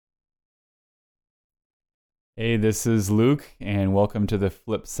Hey, this is Luke, and welcome to the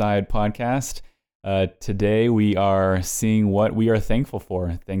Flip Side podcast. Today we are seeing what we are thankful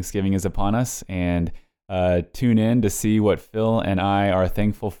for. Thanksgiving is upon us, and tune in to see what Phil and I are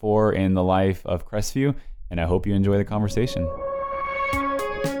thankful for in the life of Crestview, and I hope you enjoy the conversation.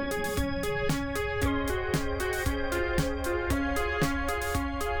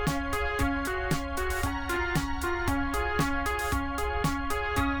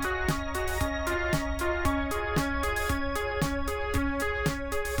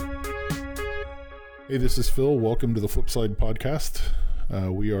 Hey, this is Phil. Welcome to the Flipside Podcast.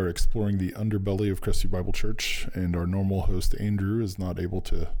 We are exploring the underbelly of Crestview Bible Church, and our normal host, Andrew, is not able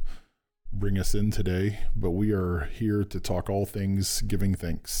to bring us in today, but we are here to talk all things giving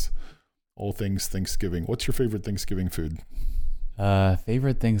thanks. All things Thanksgiving. What's your favorite Thanksgiving food?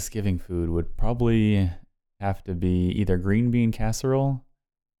 Favorite Thanksgiving food would probably have to be either green bean casserole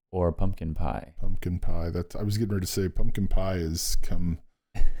or pumpkin pie. Pumpkin pie. I was getting ready to say pumpkin pie has come...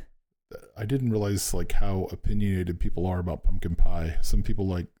 I didn't realize how opinionated people are about pumpkin pie. Some people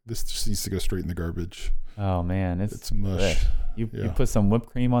this just needs to go straight in the garbage. Oh man, it's mush. You put some whipped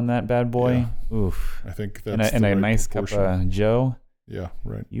cream on that bad boy. Yeah. Oof. I think that's and a right nice proportion. cup of Joe. Yeah,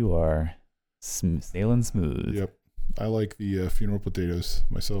 right. You are sailing smooth. Yep. I like the funeral potatoes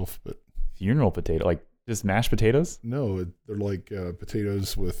myself, but funeral potato, like just mashed potatoes? No, they're like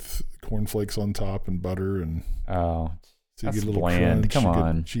potatoes with cornflakes on top and butter and so you that's get a little bland. crunch, Come you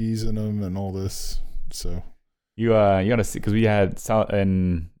on, get cheese in them and all this. So you gotta see, because we had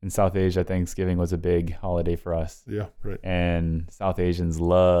in South Asia, Thanksgiving was a big holiday for us. Yeah, right. And South Asians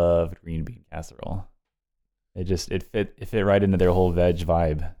loved green bean casserole. It fit right into their whole veg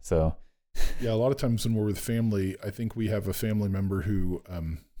vibe. So yeah, a lot of times when we're with family, I think we have a family member who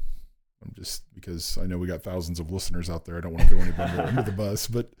I'm just, because I know we got thousands of listeners out there, I don't want to throw anybody under the bus,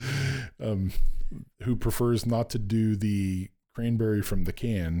 but who prefers not to do the cranberry from the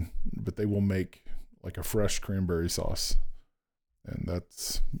can, but they will make like a fresh cranberry sauce, and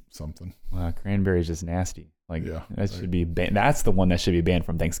that's something. Wow, cranberry is just nasty. Should be that's the one that should be banned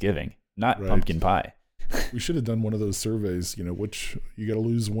from Thanksgiving, not pumpkin pie. We should have done one of those surveys, which you got to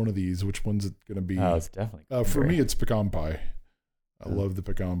lose one of these, which one's it going to be? Oh, it's definitely for me, it's pecan pie. I love the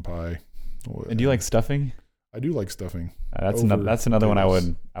pecan pie. And do you like stuffing? I do like stuffing. That's another one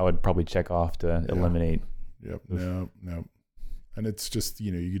I would probably check off to eliminate. Yep. No. And it's just,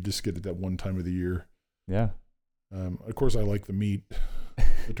 you just get it that one time of the year. Yeah. Of course, I like the meat,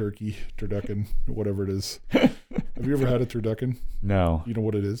 the turkey, turducken, whatever it is. Have you ever had a turducken? No. You know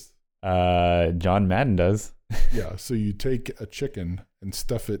what it is? John Madden does. Yeah. So you take a chicken and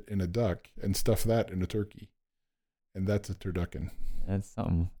stuff it in a duck and stuff that in a turkey. And that's a turducken. That's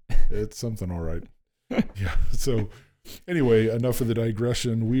something. It's something, all right. Yeah. So anyway, enough of the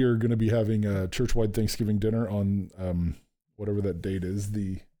digression. We are going to be having a church-wide Thanksgiving dinner on whatever that date is,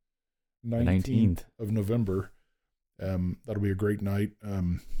 the 19th of November. That'll be a great night.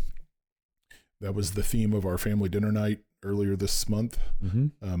 That was the theme of our family dinner night earlier this month.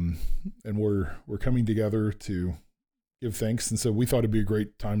 Mm-hmm. And we're coming together to give thanks. And so we thought it'd be a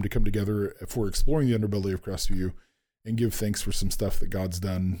great time to come together if we're exploring the underbelly of Crestview and give thanks for some stuff that God's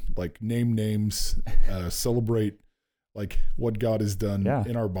done, like name names, celebrate what God has done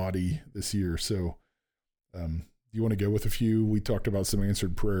in our body this year. So you want to go with a few? We talked about some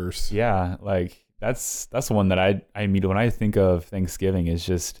answered prayers. Yeah, that's the one that I mean when I think of Thanksgiving is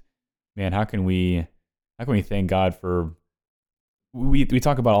just, man, how can we thank God for, we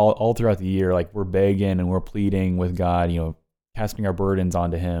talk about all throughout the year, we're begging and we're pleading with God, casting our burdens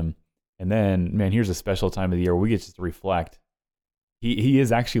onto him. And then, man, here's a special time of the year where we get to reflect. He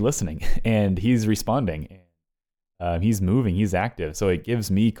is actually listening and he's responding. He's moving, he's active. So it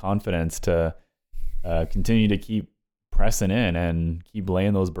gives me confidence to continue to keep pressing in and keep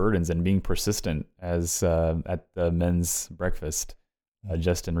laying those burdens and being persistent, as at the men's breakfast,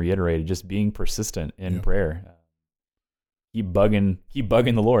 Justin reiterated, just being persistent in prayer. Keep bugging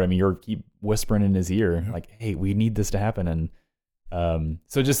the Lord. I mean, keep whispering in his ear, hey, we need this to happen. And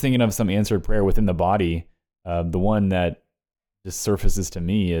so just thinking of some answered prayer within the body, the one that just surfaces to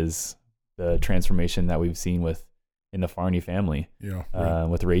me is the transformation that we've seen in the Farney family,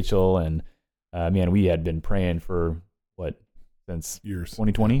 with Rachel. And man, we had been praying for since years,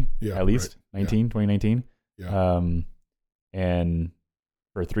 2020, at least 2019. Yeah. And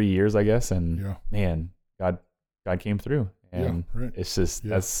for 3 years, I guess. And man, God came through, and it's just,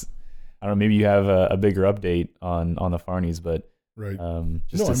 that's, I don't know, maybe you have a bigger update on the Farneys, but right.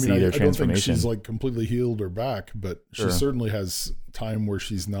 Just to see their transformation. I don't think she's completely healed or back, but she certainly has time where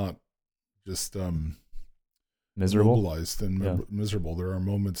she's not just miserable, mobilized and miserable. There are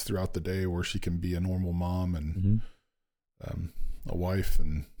moments throughout the day where she can be a normal mom and a wife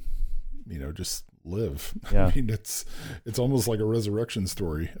and, just live. Yeah. I mean, it's almost like a resurrection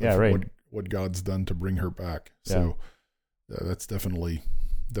story of what God's done to bring her back. So that's definitely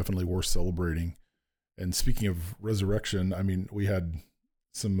worth celebrating. And speaking of resurrection, I mean, we had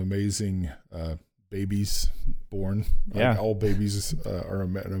some amazing babies born. Yeah. All babies are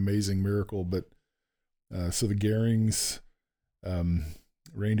an amazing miracle, but so the Goerings,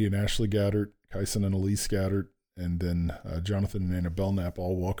 Randy and Ashley Gaddert, Kyson and Elise Gaddert, and then Jonathan and Anna Belknap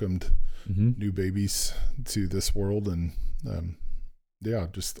all welcomed new babies to this world, and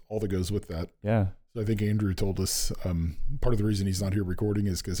just all that goes with that. Yeah. So I think Andrew told us part of the reason he's not here recording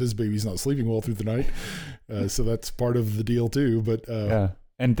is because his baby's not sleeping well through the night. So that's part of the deal too. But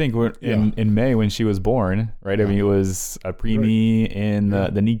and think we're in May when she was born, right? I mean, it was a preemie in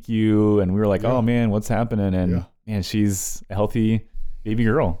the NICU, and we were like, oh man, what's happening? And man, she's a healthy baby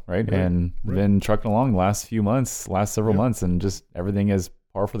girl, right? And been trucking along the last several months, and just everything is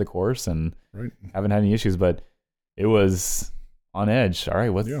par for the course, and haven't had any issues. But it was on edge. All right,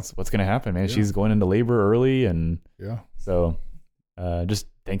 what's going to happen, man? She's going into labor early, and so just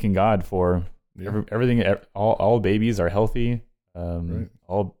thanking God for everything. All babies are healthy.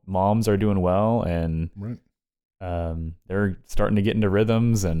 All moms are doing well, and they're starting to get into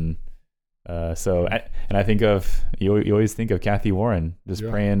rhythms, and I think of you always think of Kathy Warren just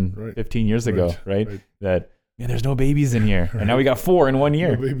praying 15 years ago, right? That there's no babies in here, and now we got 4 in 1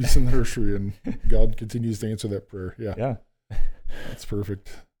 year. No babies in the nursery, and God continues to answer that prayer. Yeah, that's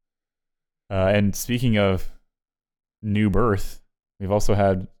perfect. And speaking of new birth, we've also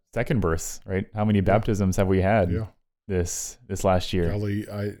had second births, right? How many baptisms have we had? This last year? Golly,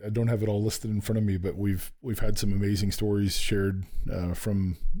 I don't have it all listed in front of me, but we've had some amazing stories shared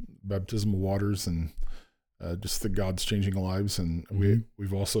from baptismal waters, and just the God's changing lives. And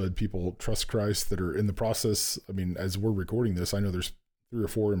we've also had people trust Christ that are in the process. I mean, as we're recording this, I know there's 3 or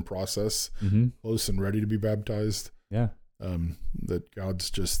 4 in process, close and ready to be baptized. That God's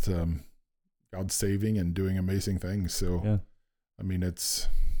just God's saving and doing amazing things. So I mean, it's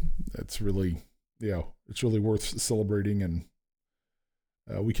really it's really worth celebrating, and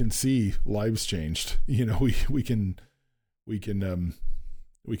we can see lives changed. We can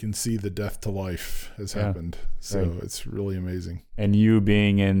see the death to life has happened. So it's really amazing. And you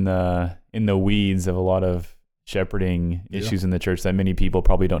being in the weeds of a lot of shepherding issues in the church that many people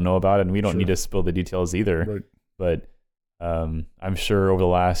probably don't know about, and we don't need to spill the details either. But I'm sure over the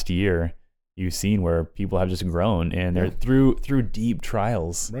last year you've seen where people have just grown, and they're through deep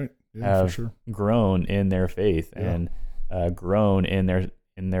trials. Have grown in their faith and grown in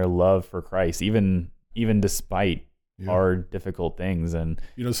their love for Christ, even despite hard, difficult things. And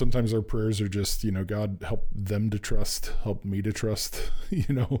sometimes our prayers are just, God, help them to trust, help me to trust,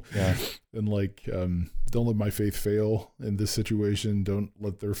 and like, don't let my faith fail in this situation. Don't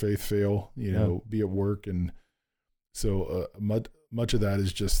let their faith fail, be at work. And so much of that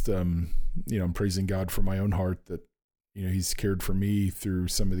is just, I'm praising God for my own heart that, he's cared for me through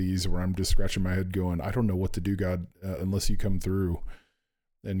some of these where I'm just scratching my head going, I don't know what to do, God, unless you come through.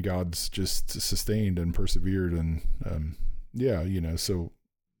 And God's just sustained and persevered. And, so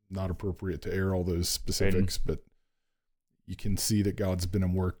not appropriate to air all those specifics, but you can see that God's been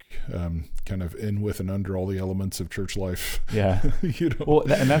at work, kind of in with and under all the elements of church life. Yeah. Well,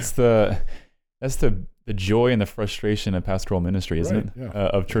 and that's the joy and the frustration of pastoral ministry, isn't it? Yeah.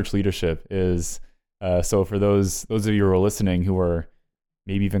 Of church leadership is, so for those of you who are listening who are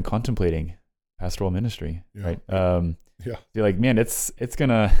maybe even contemplating pastoral ministry, right? You're like, man, it's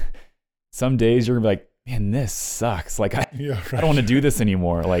gonna. Some days you're gonna be like, man, this sucks. Like I don't want to do this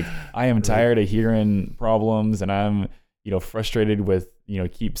anymore. Like I am tired of hearing problems, and I'm frustrated with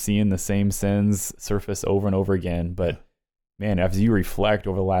keep seeing the same sins surface over and over again. But man, as you reflect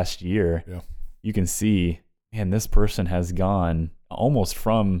over the last year, you can see, man, this person has gone almost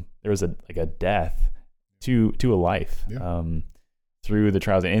from there was a death to a life through the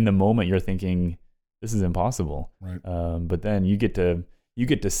trials. And in the moment you're thinking this is impossible, right? But then you get to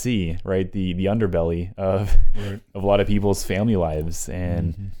see, right, the underbelly of a lot of people's family lives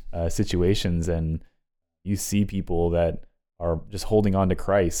and situations, and you see people that are just holding on to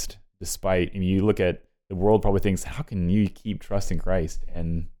Christ despite. I mean, you look at the world probably thinks, how can you keep trusting Christ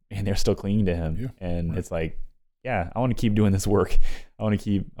and they're still clinging to Him? It's like, I want to keep doing this work. I want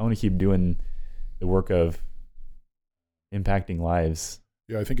to keep doing the work of impacting lives.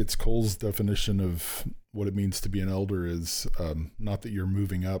 Yeah, I think it's Cole's definition of what it means to be an elder is not that you're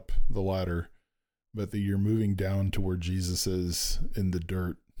moving up the ladder, but that you're moving down to where Jesus is in the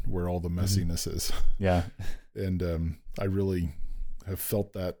dirt, where all the messiness is. Yeah. And I really have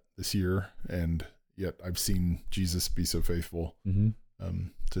felt that this year, and yet I've seen Jesus be so faithful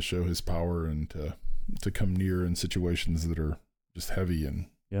to show his power and to come near in situations that are just heavy and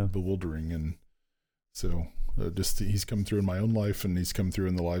bewildering. And so he's come through in my own life, and he's come through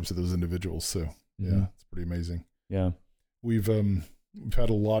in the lives of those individuals. So yeah, it's pretty amazing. Yeah. We've had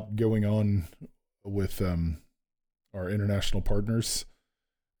a lot going on with our international partners.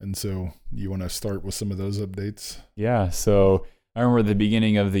 And so you want to start with some of those updates? Yeah. So I remember at the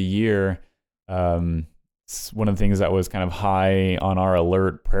beginning of the year, one of the things that was kind of high on our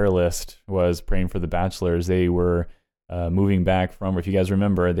alert prayer list was praying for the bachelors. They were moving back from, if you guys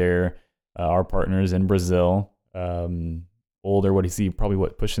remember, they're our partners in Brazil, older, what do you see, probably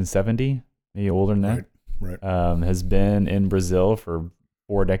pushing 70, maybe older than that. Right. Has been in Brazil for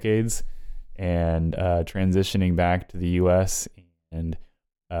 4 decades and transitioning back to the U.S. And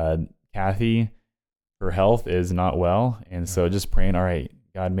Kathy, her health is not well. And so just praying, all right,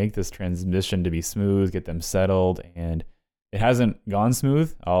 God, make this transition to be smooth, get them settled. And it hasn't gone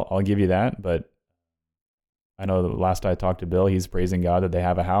smooth. I'll give you that. But I know the last I talked to Bill, he's praising God that they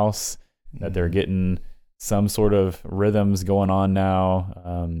have a house, that they're getting some sort of rhythms going on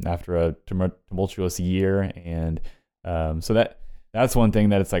now after a tumultuous year. And so that's one thing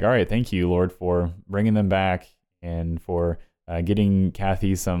that it's like, all right, thank you, Lord, for bringing them back and for getting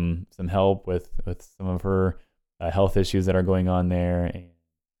Kathy some help with some of her health issues that are going on there.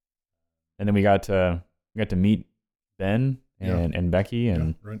 And then we got to meet Ben and Becky,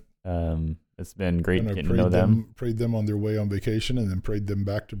 and it's been great getting to know them. Prayed them on their way on vacation, and then prayed them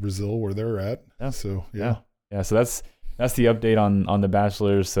back to Brazil where they're at. Yeah. So So that's the update on the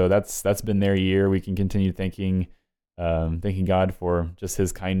bachelors. So that's been their year. We can continue thanking God for just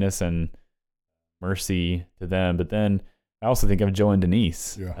his kindness and mercy to them. But then I also think of Joe and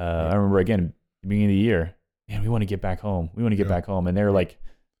Denise. I remember again, beginning of the year, man, we want to get back home. Back home. And they're like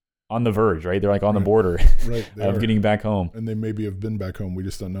on the verge, right? They're like on the border of getting back home. And they maybe have been back home. We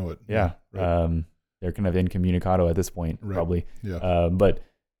just don't know it. Yeah. They're kind of incommunicado at this point, probably. Yeah. But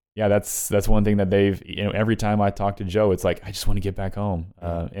yeah, that's one thing that they've, every time I talk to Joe, it's like, I just want to get back home.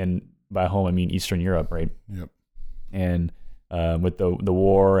 And by home, I mean Eastern Europe, right? Yep. And with the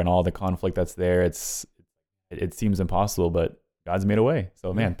war and all the conflict that's there, it seems impossible, but God's made a way.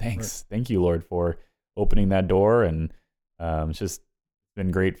 So man, thanks. Thank you, Lord, for opening that door. And it's just been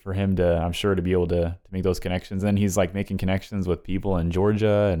great for him I'm sure, to be able to make those connections. And he's like making connections with people in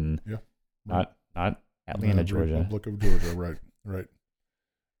Georgia and not Atlanta, Georgia. Republic of Georgia,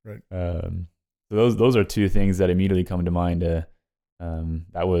 right. So those are 2 things that immediately come to mind. That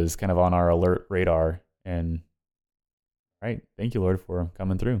was kind of on our alert radar. And right, thank you, Lord, for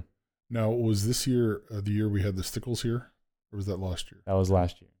coming through. Now, was this year the year we had the Stickles here, or was that last year? That was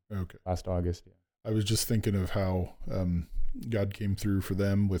last year. Okay. Last August, yeah. I was just thinking of how God came through for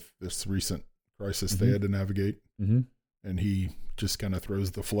them with this recent crisis they had to navigate. Mm-hmm. And he just kind of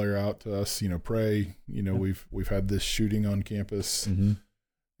throws the flare out to us, pray. We've had this shooting on campus,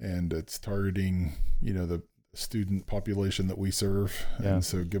 and it's targeting, the student population that we serve. Yeah. And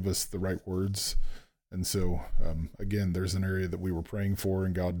so give us the right words. And so, again, there's an area that we were praying for,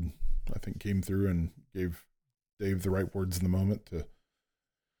 and God, I think, came through and gave Dave the right words in the moment to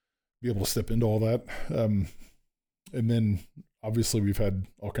be able to step into all that. And then, obviously, we've had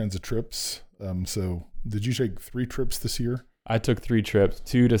all kinds of trips. So did you take 3 trips this year? I took 3 trips,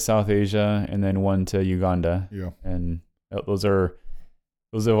 2 to South Asia and then 1 to Uganda. Yeah. And those are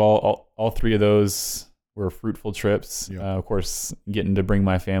all 3 of those were fruitful trips. Yeah. Of course, getting to bring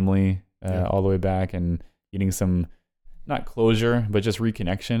my family all the way back and getting some, not closure, but just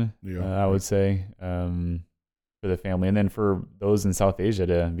reconnection, I would say, for the family. And then for those in South Asia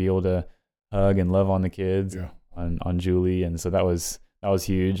to be able to hug and love on the kids, on Julie. And so that was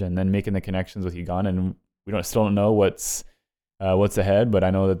huge. And then making the connections with Uganda, and we still don't know what's ahead, but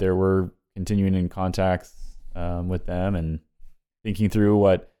I know that there were continuing in contact with them and thinking through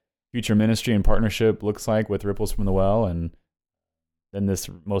what future ministry and partnership looks like with Ripples from the Well. And then this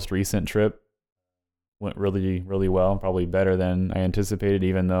most recent trip went really, really well, probably better than I anticipated,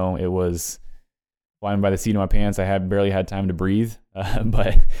 even though it was flying by the seat of my pants. I barely had time to breathe,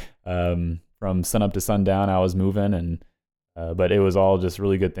 but from sun up to sundown, I was moving, and but it was all just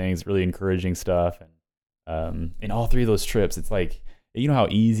really good things, really encouraging stuff. And in all 3 of those trips, it's like, how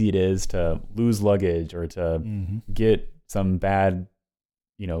easy it is to lose luggage or to get some bad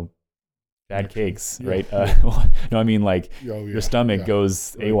cakes, right? Your stomach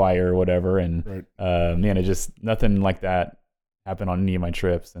goes AWOL or whatever, and man, it just, nothing like that happened on any of my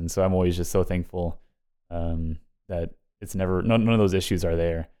trips. And so I'm always just so thankful that it's never, none of those issues are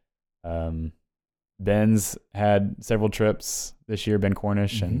there. Ben's had several trips this year, Ben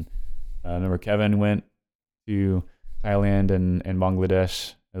Cornish, and I remember Kevin went to Thailand and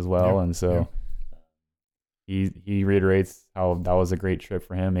Bangladesh as well. And so he reiterates how that was a great trip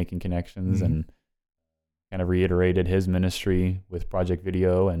for him, making connections and kind of reiterated his ministry with Project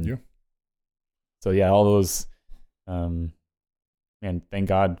Video. And so, all those, man, thank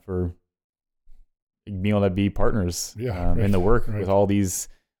God for being able to be partners in the work with all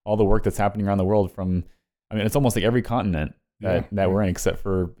the work that's happening around the world from, I mean, it's almost like every continent that we're in except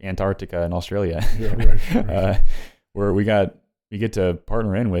for Antarctica and Australia. Where we get to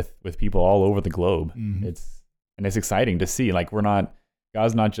partner in with people all over the globe. It's exciting to see. Like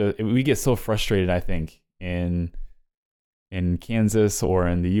God's not just, we get so frustrated, I think, in Kansas or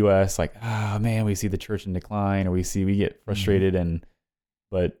in the US, like, man, we see the church in decline, or we get frustrated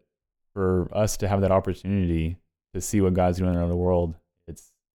but for us to have that opportunity to see what God's doing around the world,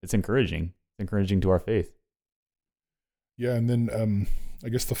 it's encouraging. It's encouraging to our faith. Yeah, and then I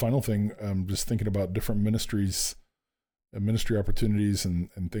guess the final thing, just thinking about different ministries, ministry opportunities,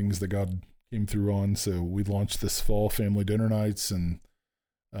 and things that God came through on. So we launched this fall family dinner nights, and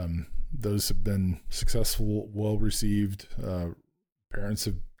those have been successful, well received. Parents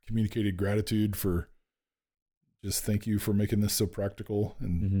have communicated gratitude for just thank you for making this so practical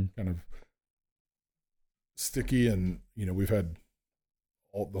and kind of sticky. And we've had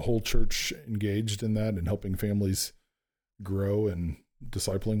the whole church engaged in that and helping families grow and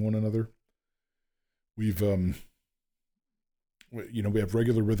discipling one another. We've we have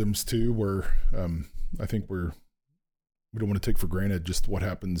regular rhythms too, where I think we don't want to take for granted just what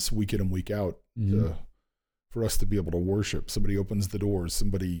happens week in and week out for us to be able to worship. Somebody opens the doors,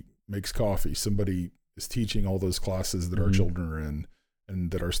 somebody makes coffee, somebody is teaching all those classes that our children are in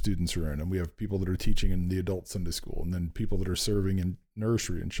and that our students are in. And we have people that are teaching in the adult Sunday school, and then people that are serving in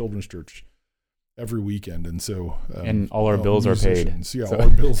nursery and children's church every weekend. And so and all our bills are paid. All our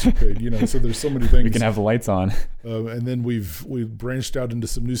bills are paid. So there's so many things. We can have the lights on. And then we've branched out into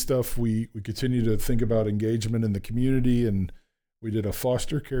some new stuff. We continue to think about engagement in the community, and we did a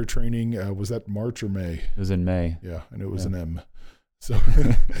foster care training. Was that March or May? It was in May. Yeah, I know it was an M. So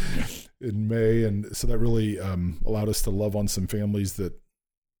in May, and so that really allowed us to love on some families that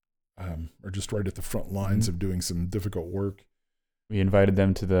are just right at the front lines of doing some difficult work. We invited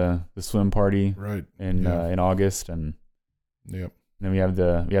them to the swim party in August, and then we had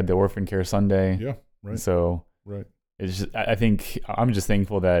the Orphan Care Sunday. Yeah, right. So it's just, I think I'm just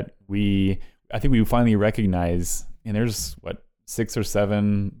thankful that we finally recognize, and there's 6 or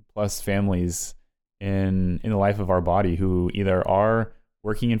 7 plus families in the life of our body who either are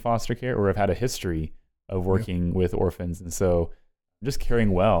working in foster care or have had a history of working with orphans, and so just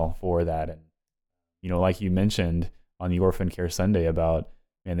caring well for that. And like you mentioned on the Orphan Care Sunday about,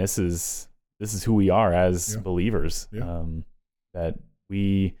 man, this is who we are as believers, that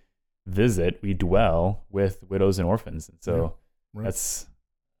we dwell with widows and orphans. And so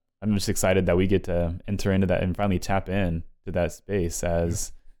I'm just excited that we get to enter into that and finally tap in to that space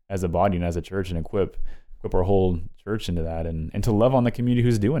as a body and as a church, and equip our whole church into that, and to love on the community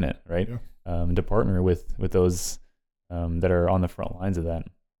who's doing it, right? And to partner with those that are on the front lines of that.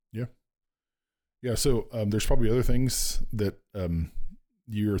 Yeah, so there's probably other things that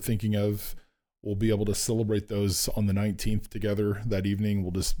you're thinking of. We'll be able to celebrate those on the 19th together that evening.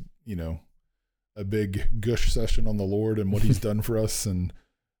 We'll just, a big gush session on the Lord and what he's done for us. And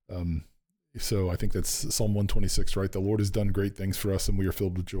so I think that's Psalm 126, right? The Lord has done great things for us, and we are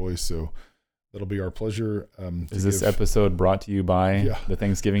filled with joy. So that'll be our pleasure. Is this episode brought to you by the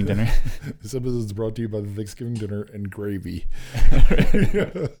Thanksgiving dinner? This episode is brought to you by the Thanksgiving dinner and gravy.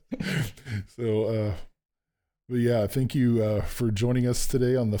 So, but yeah, thank you for joining us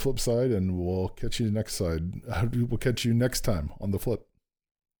today on the flip side, and we'll catch you next time on the flip.